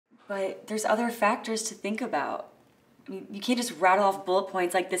But there's other factors to think about. I mean, you can't just rattle off bullet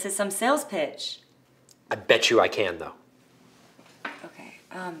points like this is some sales pitch. I bet you I can, though. Okay,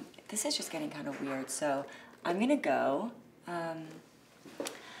 this is just getting kind of weird, so I'm gonna go.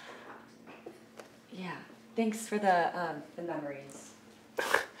 Yeah, thanks for the memories.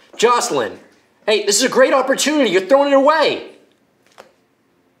 Jocelyn! Hey, this is a great opportunity. You're throwing it away.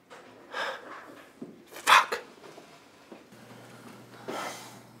 Fuck.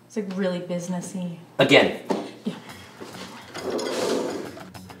 It's like really businessy. Again. Yeah.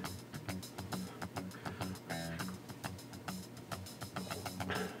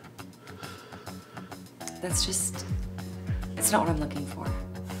 That's just, it's not what I'm looking for.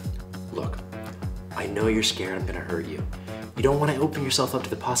 Look, I know you're scared I'm gonna hurt you. You don't want to open yourself up to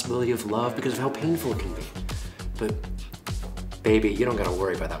the possibility of love because of how painful it can be. But, baby, you don't gotta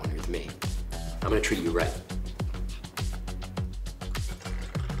worry about that when you're with me. I'm gonna treat you right.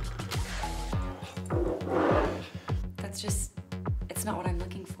 That's just, it's not what I'm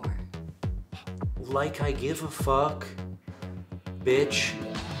looking for. Like I give a fuck, bitch.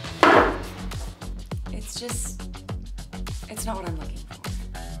 It's just, it's not what I'm looking for.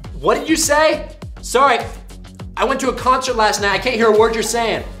 What did you say? Sorry, I went to a concert last night. I can't hear a word you're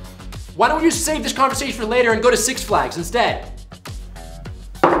saying. Why don't you save this conversation for later and go to Six Flags instead?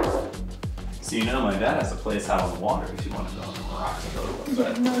 So you know my dad has a place out on the water if you want to go on the rocks and go to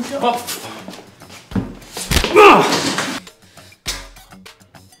one side. No,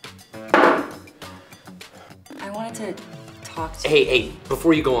 I wanted to talk to you. Hey,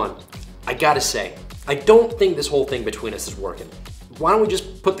 before you go on, I gotta say, I don't think this whole thing between us is working. Why don't we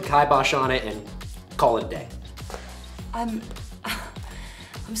just put the kibosh on it and call it a day? I'm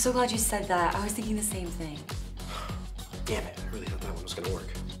so glad you said that. I was thinking the same thing. Damn it, I really thought that one was gonna work.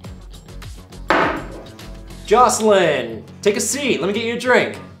 Jocelyn, take a seat. Let me get you a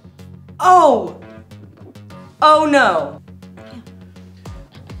drink. Oh! Oh no!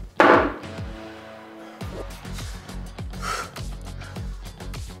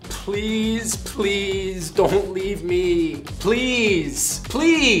 Please, please, don't leave me. Please,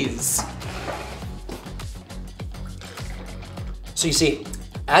 please. So you see,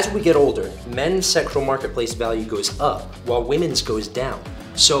 as we get older, men's sexual marketplace value goes up while women's goes down.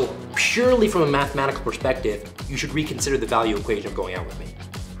 So purely from a mathematical perspective, you should reconsider the value equation of going out with me.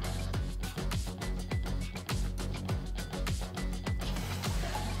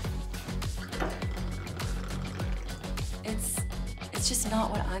 It's just not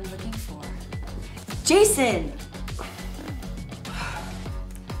what I'm looking for. Jason!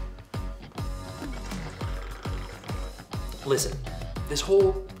 Listen, this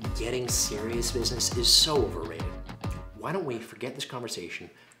whole getting serious business is so overrated. Why don't we forget this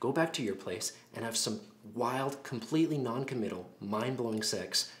conversation, go back to your place, and have some wild, completely non-committal, mind-blowing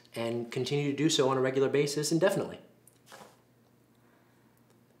sex, and continue to do so on a regular basis indefinitely?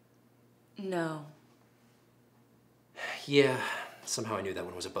 No. Yeah, somehow I knew that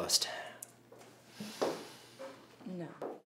one was a bust. No.